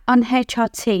back on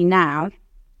HRT now,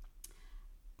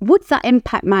 would that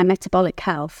impact my metabolic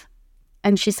health?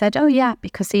 And she said, oh yeah,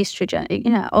 because estrogen,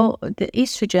 the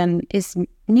estrogen is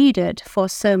needed for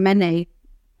so many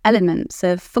elements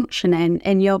of functioning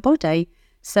in your body.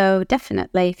 So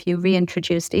definitely, if you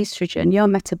reintroduced estrogen, your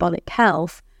metabolic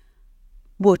health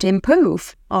would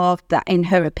improve. Or that, in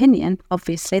her opinion,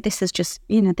 obviously, this is just,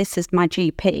 this is my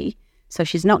GP, so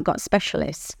she's not got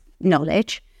specialist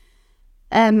knowledge.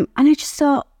 And I just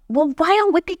thought, well, why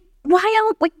aren't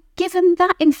we given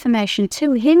that information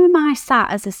too? Here am I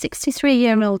sat as a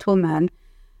 63-year-old woman,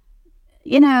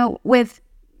 with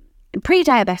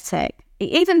pre-diabetic,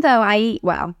 even though I eat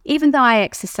well, even though I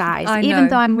exercise, even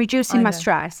though I'm reducing my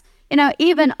stress,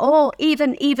 even, and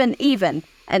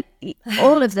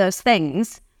all of those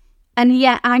things. And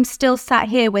yet I'm still sat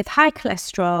here with high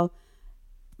cholesterol,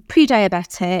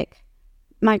 pre-diabetic,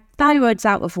 my thyroid's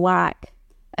out of whack,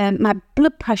 my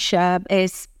blood pressure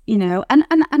is, and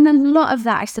a lot of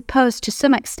that, I suppose, to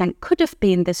some extent, could have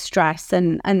been the stress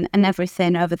and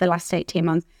everything over the last 18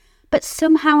 months. But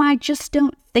somehow I just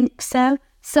don't think so.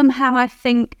 Somehow I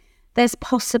think there's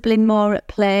possibly more at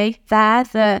play there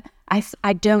that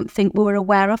I don't think we're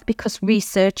aware of, because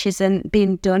research isn't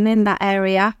being done in that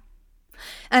area.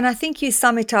 And I think you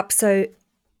sum it up so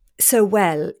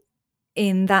well,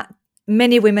 in that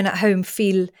many women at home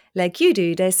feel like you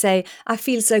do. They say, I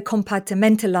feel so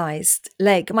compartmentalized.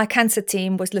 Like, my cancer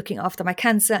team was looking after my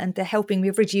cancer and they're helping me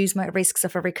reduce my risks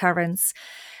of a recurrence.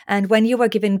 And when you were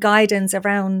given guidance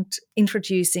around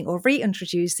introducing or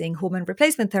reintroducing hormone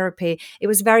replacement therapy, it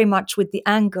was very much with the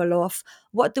angle of,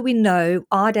 what do we know?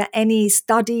 Are there any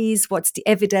studies? What's the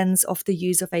evidence of the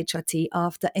use of HRT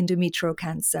after endometrial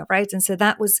cancer, right? And so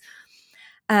that was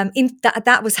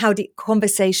that was how the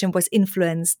conversation was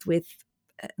influenced with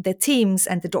the teams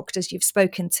and the doctors you've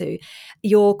spoken to.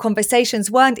 Your conversations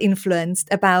weren't influenced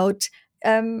about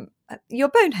your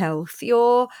bone health,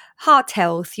 your heart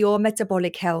health, your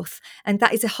metabolic health. And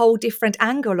that is a whole different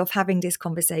angle of having this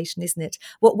conversation, isn't it?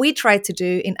 What we try to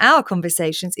do in our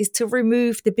conversations is to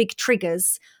remove the big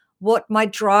triggers, what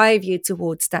might drive you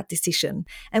towards that decision.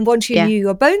 And once you knew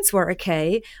your bones were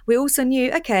okay, we also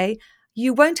knew, okay,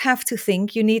 you won't have to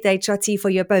think you need HRT for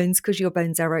your bones because your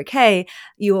bones are okay.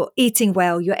 You're eating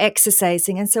well, you're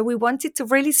exercising. And so we wanted to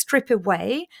really strip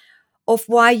away of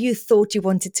why you thought you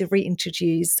wanted to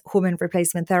reintroduce hormone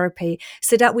replacement therapy,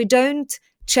 so that we don't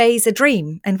chase a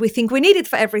dream and we think we need it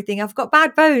for everything. I've got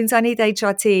bad bones, I need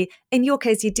HRT. In your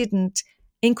case, you didn't.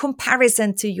 In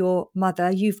comparison to your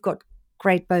mother, you've got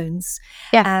great bones.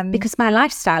 Yeah, because my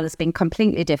lifestyle has been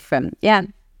completely different. Yeah.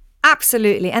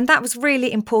 Absolutely. And that was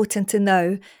really important to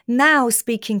know. Now,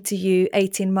 speaking to you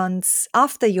 18 months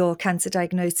after your cancer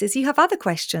diagnosis, you have other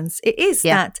questions. It is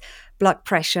that blood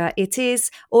pressure. It is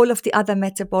all of the other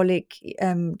metabolic,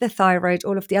 the thyroid,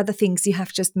 all of the other things you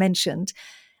have just mentioned.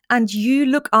 And you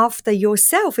look after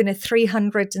yourself in a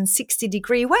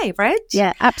 360-degree way, right?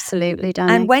 Yeah, absolutely,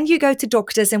 Danny. And when you go to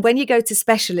doctors and when you go to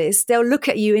specialists, they'll look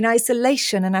at you in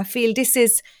isolation. And I feel this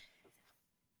is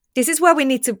where we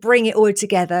need to bring it all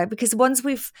together, because once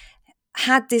we've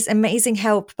had this amazing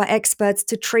help by experts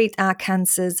to treat our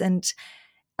cancers, and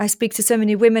I speak to so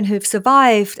many women who've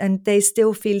survived and they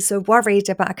still feel so worried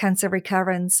about a cancer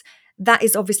recurrence, that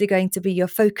is obviously going to be your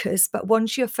focus. But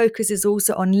once your focus is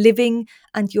also on living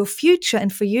and your future,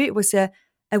 and for you it was a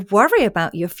worry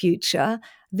about your future,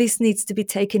 this needs to be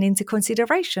taken into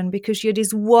consideration because you're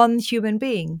this one human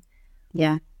being.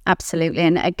 Yeah. Absolutely.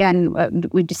 And again,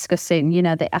 we're discussing,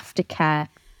 the aftercare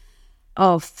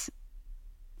of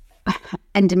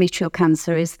endometrial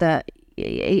cancer is that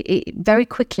it very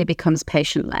quickly becomes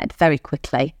patient-led, very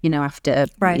quickly, after,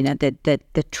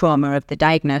 the trauma of the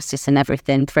diagnosis and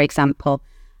everything. For example,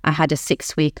 I had a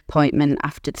 6-week appointment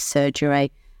after the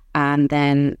surgery and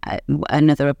then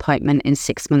another appointment in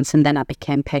 6 months, and then I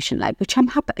became patient-led, which I'm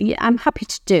happy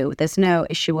to do. There's no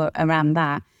issue around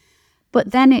that.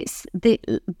 But then it's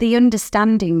the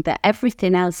understanding that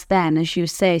everything else then, as you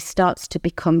say, starts to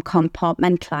become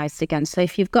compartmentalised again. So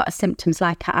if you've got symptoms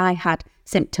like I had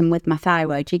symptom with my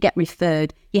thyroid, you get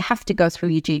referred, you have to go through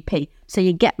your GP. So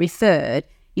you get referred,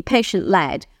 you're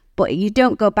patient-led, but you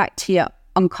don't go back to your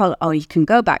or you can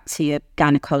go back to your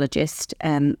gynecologist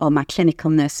or my clinical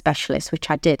nurse specialist, which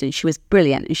I did, and she was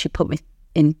brilliant, and she put me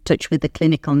in touch with the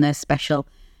clinical nurse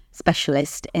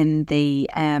specialist in the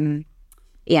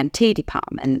ENT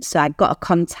department. So I got a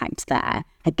contact there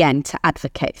again to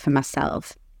advocate for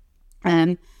myself.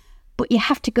 But you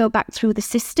have to go back through the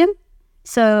system.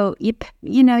 So you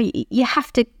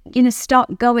have to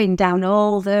start going down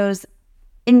all those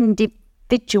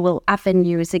individual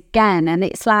avenues again, and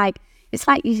it's like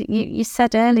you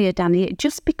said earlier, Danny, it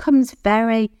just becomes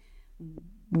very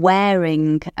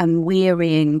wearing and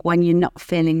wearying when you're not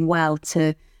feeling well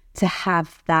to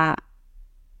have that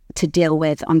to deal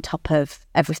with on top of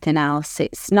everything else.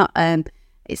 It's not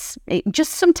it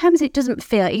just sometimes it doesn't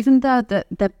feel, even though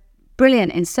they're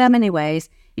brilliant in so many ways,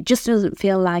 it just doesn't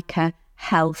feel like a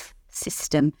health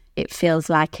system. It feels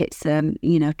like it's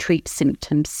treat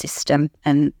symptom system.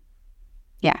 And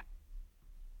yeah,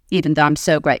 even though I'm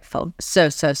so grateful, so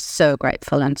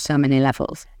grateful on so many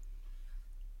levels.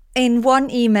 In one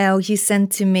email you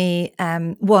sent to me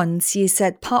once, you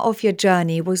said part of your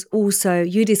journey was also,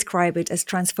 you describe it as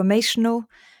transformational,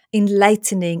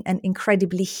 enlightening, and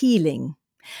incredibly healing.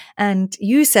 And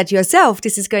you said yourself,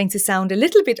 this is going to sound a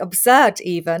little bit absurd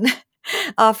even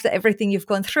after everything you've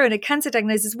gone through and a cancer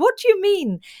diagnosis. What do you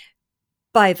mean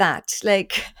by that?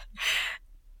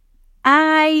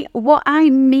 What I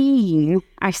mean,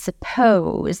 I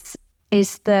suppose,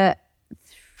 is that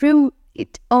through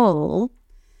it all,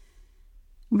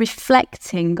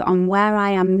 reflecting on where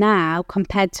I am now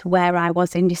compared to where I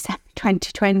was in December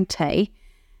 2020,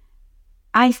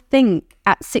 I think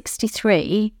at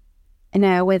 63,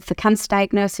 with the cancer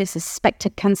diagnosis, a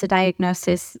suspected cancer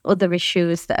diagnosis, other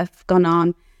issues that have gone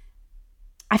on,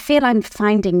 I feel I'm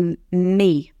finding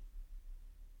me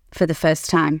for the first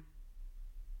time.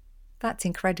 That's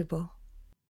incredible.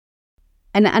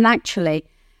 And actually,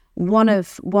 one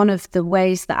of the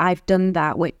ways that I've done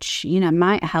that, which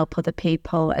might help other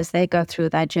people as they go through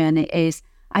their journey, is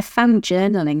I found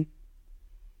journaling.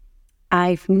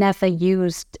 I've never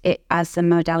used it as a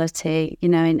modality,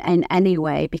 in any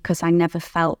way, because I never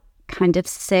felt kind of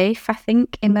safe, I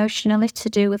think, emotionally to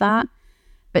do that.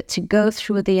 But to go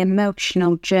through the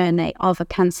emotional journey of a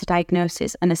cancer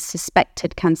diagnosis and a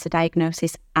suspected cancer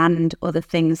diagnosis and other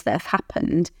things that have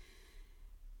happened,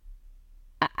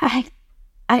 I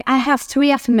have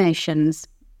 3 affirmations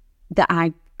that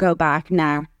I go back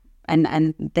now,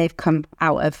 and they've come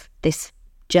out of this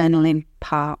journaling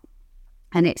part.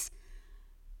 And it's,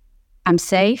 I'm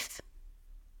safe,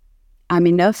 I'm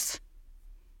enough,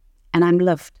 and I'm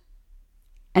loved.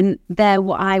 And they're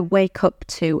what I wake up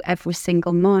to every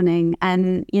single morning.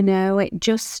 And, it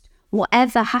just,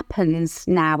 whatever happens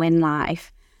now in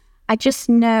life, I just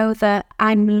know that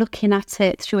I'm looking at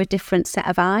it through a different set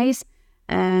of eyes.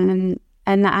 And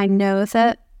I know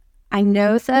that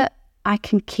I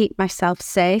can keep myself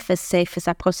safe as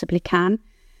I possibly can.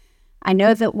 I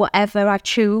know that whatever I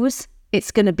choose,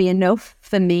 it's going to be enough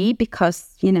for me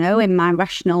because, in my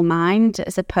rational mind,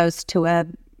 as opposed to a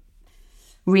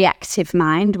reactive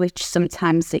mind, which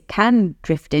sometimes it can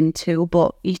drift into,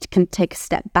 but you can take a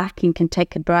step back and can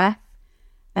take a breath.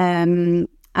 And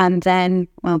then,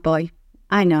 well, boy,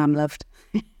 I know I'm loved.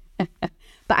 But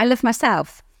I love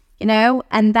myself,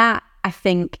 and that, I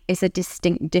think, is a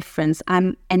distinct difference.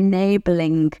 I'm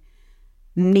enabling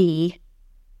me,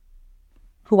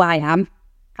 who I am,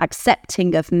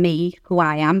 accepting of me, who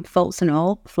I am, faults and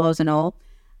all, flaws and all.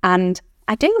 And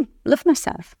I do love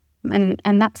myself. And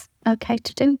that's okay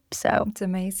to do. So it's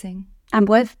amazing. I'm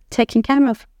worth taking care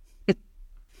of.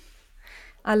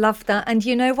 I love that. And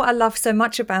what I love so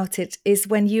much about it is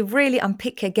when you really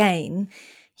unpick again,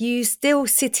 you still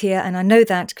sit here, and I know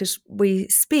that because we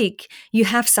speak, you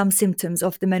have some symptoms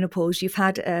of the menopause. You've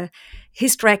had a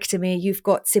hysterectomy, you've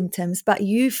got symptoms, but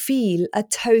you feel a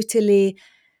totally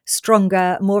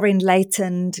stronger, more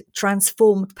enlightened,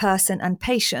 transformed person and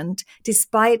patient,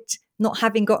 despite not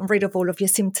having gotten rid of all of your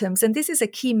symptoms. And this is a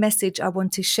key message I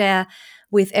want to share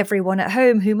with everyone at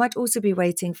home who might also be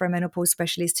waiting for a menopause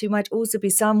specialist, who might also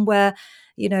be somewhere,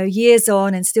 years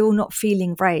on and still not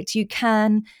feeling great. You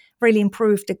can really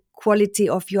improve the quality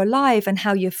of your life and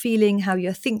how you're feeling, how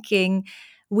you're thinking,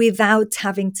 without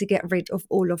having to get rid of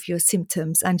all of your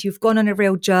symptoms. And you've gone on a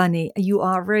real journey. You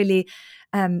are really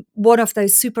one of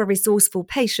those super resourceful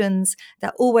patients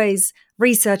that always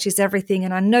researches everything.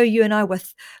 And I know you and I were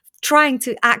trying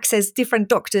to access different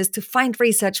doctors to find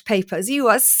research papers. You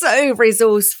are so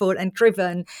resourceful and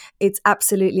driven. It's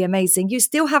absolutely amazing. You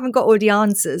still haven't got all the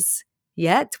answers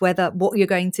yet, what you're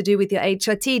going to do with your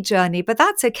HRT journey, but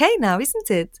that's okay now, isn't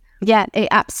it? Yeah, it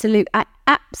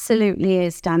absolutely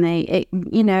is, Danny. It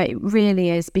really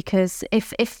is, because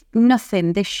if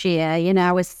nothing this year,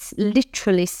 I was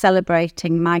literally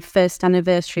celebrating my first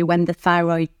anniversary when the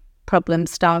thyroid problem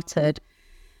started.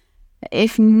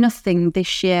 If nothing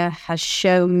this year has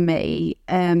shown me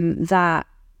that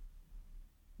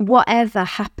whatever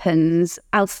happens,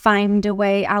 I'll find a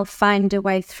way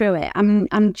through it.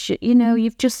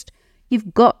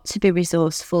 You've got to be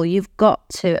resourceful. You've got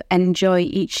to enjoy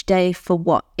each day for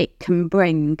what it can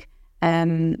bring,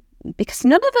 because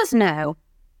none of us know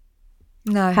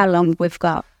how long we've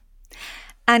got.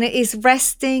 And it is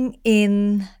resting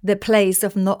in the place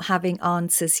of not having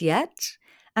answers yet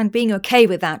and being okay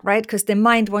with that, right? Because the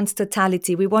mind wants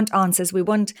totality. We want answers. We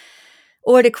want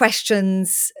all the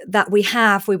questions that we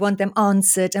have. We want them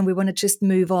answered, and we want to just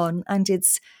move on. And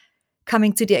it's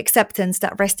coming to the acceptance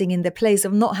that resting in the place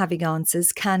of not having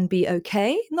answers can be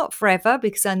okay, not forever,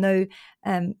 because I know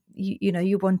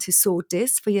you want to sort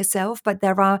this for yourself, but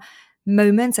there are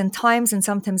moments and times and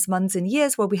sometimes months and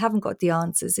years where we haven't got the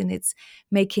answers, and it's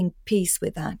making peace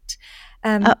with that.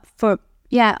 In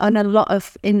a lot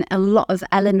of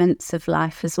elements of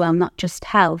life as well, not just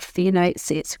health.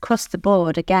 It's across the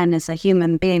board. Again, as a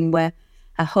human being, we're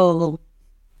a whole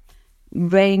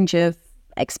range of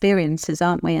experiences,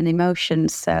 aren't we, and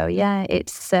emotions. So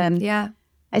it's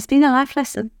been a life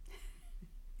lesson.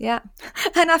 Yeah.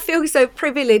 And I feel so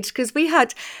privileged because we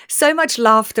had so much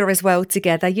laughter as well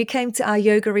together. You came to our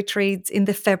yoga retreat in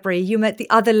the February. You met the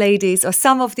other ladies, or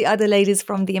some of the other ladies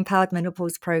from the Empowered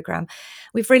Menopause program.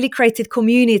 We've really created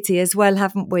community as well,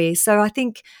 haven't we? So I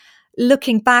think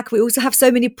looking back, we also have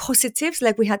so many positives.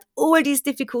 Like we had all these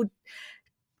difficult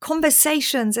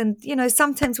conversations, and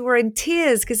sometimes we're in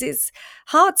tears because it's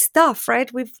hard stuff,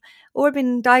 right? We've all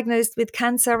been diagnosed with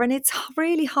cancer, and it's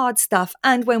really hard stuff.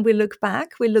 And when we look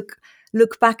back,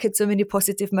 look back at so many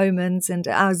positive moments, and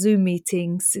our Zoom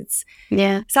meetings. It's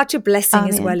such a blessing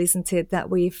as well, isn't it?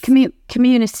 That we've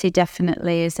community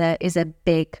definitely is a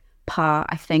big part.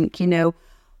 I think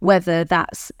whether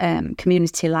that's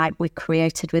community like we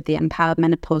created with the Empowered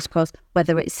Menopause course,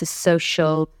 whether it's a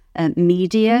social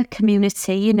media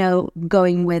community,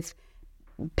 going with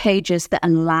pages that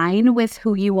align with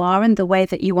who you are and the way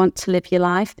that you want to live your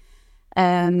life,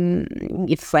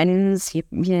 your friends,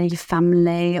 your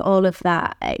family, all of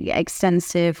that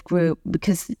extensive group.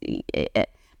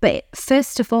 But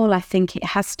first of all, I think it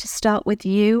has to start with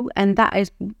you, and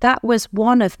that was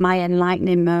one of my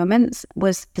enlightening moments.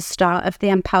 Was the start of the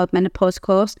Empowered Menopause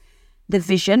course, the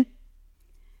vision.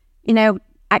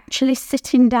 Actually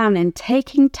sitting down and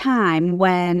taking time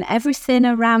when everything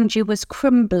around you was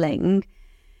crumbling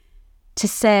to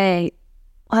say,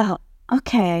 well,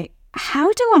 okay, how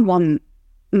do I want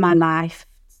my life?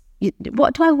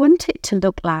 What do I want it to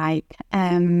look like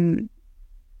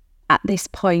at this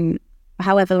point,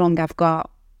 however long I've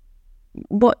got?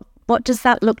 What does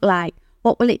that look like?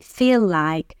 What will it feel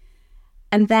like?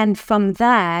 And then from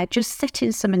there, just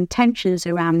setting some intentions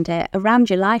around it, around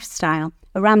your lifestyle,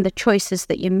 around the choices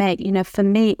that you make. For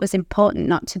me, it was important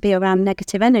not to be around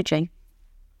negative energy.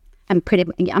 I'm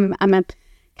a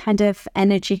kind of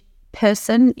energy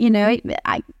person.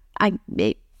 I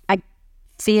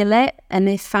feel it, and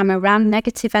if I'm around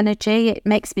negative energy, it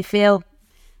makes me feel,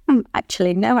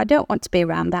 actually, no, I don't want to be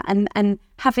around that. And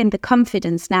having the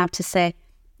confidence now to say,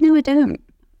 no, I don't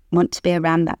want to be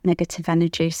around that negative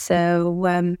energy.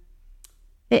 So,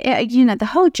 the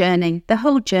whole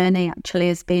journey actually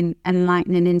has been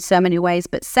enlightening in so many ways,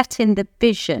 but setting the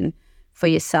vision for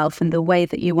yourself and the way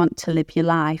that you want to live your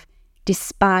life,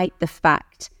 despite the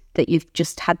fact that you've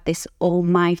just had this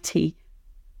almighty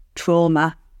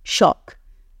trauma shock,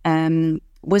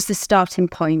 was the starting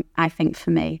point, I think,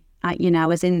 for me. I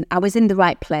was in the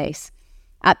right place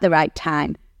at the right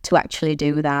time to actually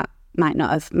do that. Might not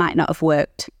have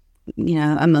worked,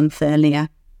 a month earlier.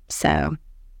 So,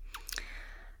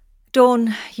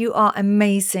 Dawn, you are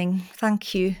amazing.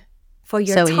 Thank you for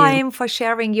your time, for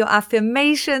sharing your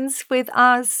affirmations with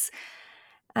us,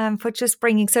 for just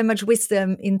bringing so much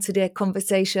wisdom into the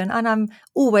conversation. And I'm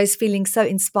always feeling so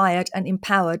inspired and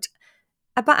empowered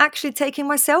about actually taking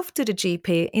myself to the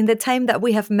GP in the time that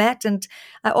we have met. And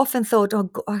I often thought, oh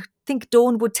God, think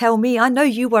Dawn would tell me, I know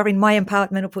you were in my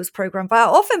Empowered Menopause program, but I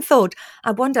often thought,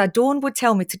 I wonder, Dawn would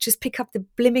tell me to just pick up the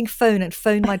blimming phone and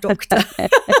phone my doctor.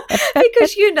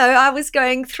 Because, I was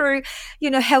going through,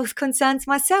 health concerns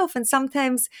myself. And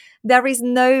sometimes there is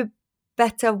no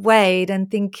better way than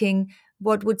thinking,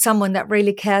 what would someone that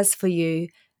really cares for you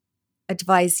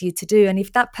advise you to do? And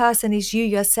if that person is you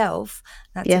yourself,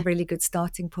 that's a really good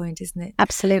starting point, isn't it?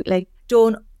 Absolutely.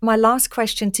 Dawn, my last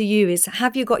question to you is,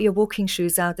 have you got your walking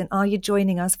shoes out and are you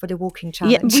joining us for the walking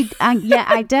challenge?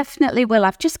 I definitely will.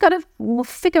 I've just got to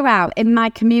figure out in my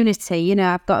community,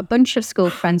 I've got a bunch of school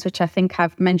friends, which I think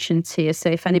I've mentioned to you. So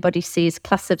if anybody sees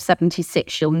class of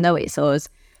 76, you'll know it's us.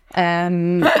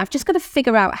 I've just got to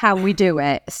figure out how we do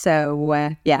it. So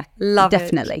Love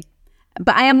definitely. It.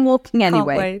 But I am walking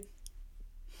anyway. Can't wait.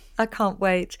 I can't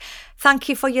wait. Thank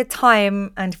you for your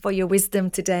time and for your wisdom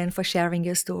today and for sharing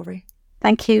your story.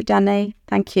 Thank you, Danny.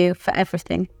 Thank you for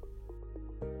everything.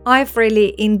 I've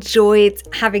really enjoyed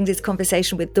having this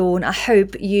conversation with Dawn. I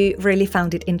hope you really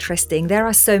found it interesting. There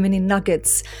are so many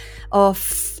nuggets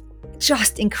of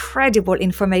just incredible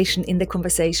information in the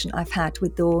conversation I've had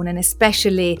with Dawn, and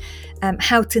especially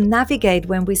how to navigate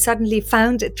when we suddenly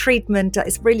found a treatment that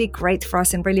is really great for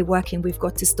us and really working. We've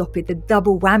got to stop it. The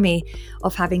double whammy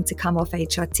of having to come off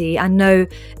HRT, I know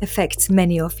affects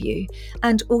many of you.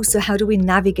 And also, how do we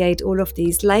navigate all of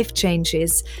these life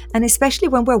changes? And especially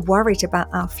when we're worried about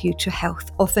our future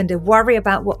health. Often the worry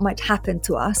about what might happen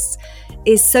to us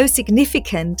is so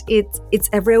significant. It's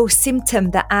a real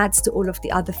symptom that adds to all of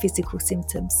the other physical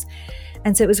symptoms.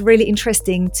 And so it was really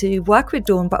interesting to work with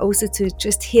Dawn, but also to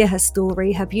just hear her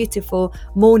story, her beautiful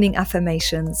morning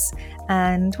affirmations,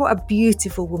 and what a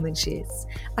beautiful woman she is.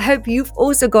 I hope you've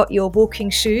also got your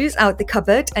walking shoes out the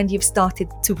cupboard and you've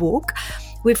started to walk.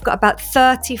 We've got about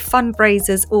 30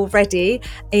 fundraisers already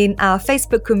in our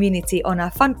Facebook community on our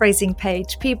fundraising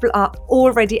page. People are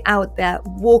already out there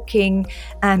walking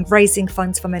and raising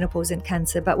funds for menopause and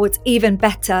cancer. But what's even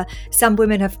better, some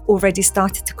women have already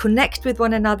started to connect with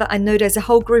one another. I know there's a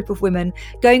whole group of women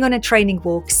going on a training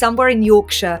walk somewhere in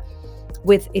Yorkshire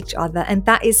with each other. And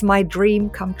that is my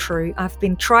dream come true. I've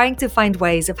been trying to find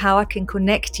ways of how I can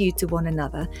connect you to one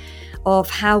another, of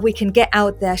how we can get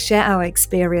out there, share our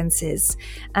experiences.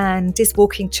 And this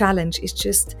walking challenge is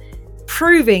just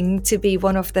proving to be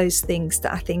one of those things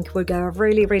that I think will go a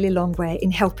really, really long way in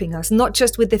helping us, not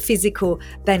just with the physical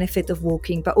benefit of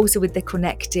walking, but also with the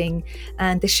connecting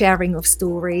and the sharing of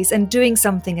stories and doing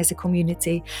something as a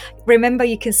community. Remember,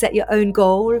 you can set your own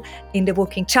goal in the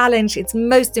walking challenge. It's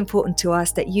most important to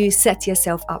us that you set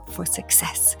yourself up for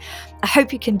success. I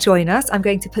hope you can join us. I'm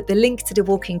going to put the link to the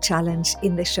walking challenge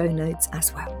in the show notes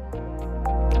as well.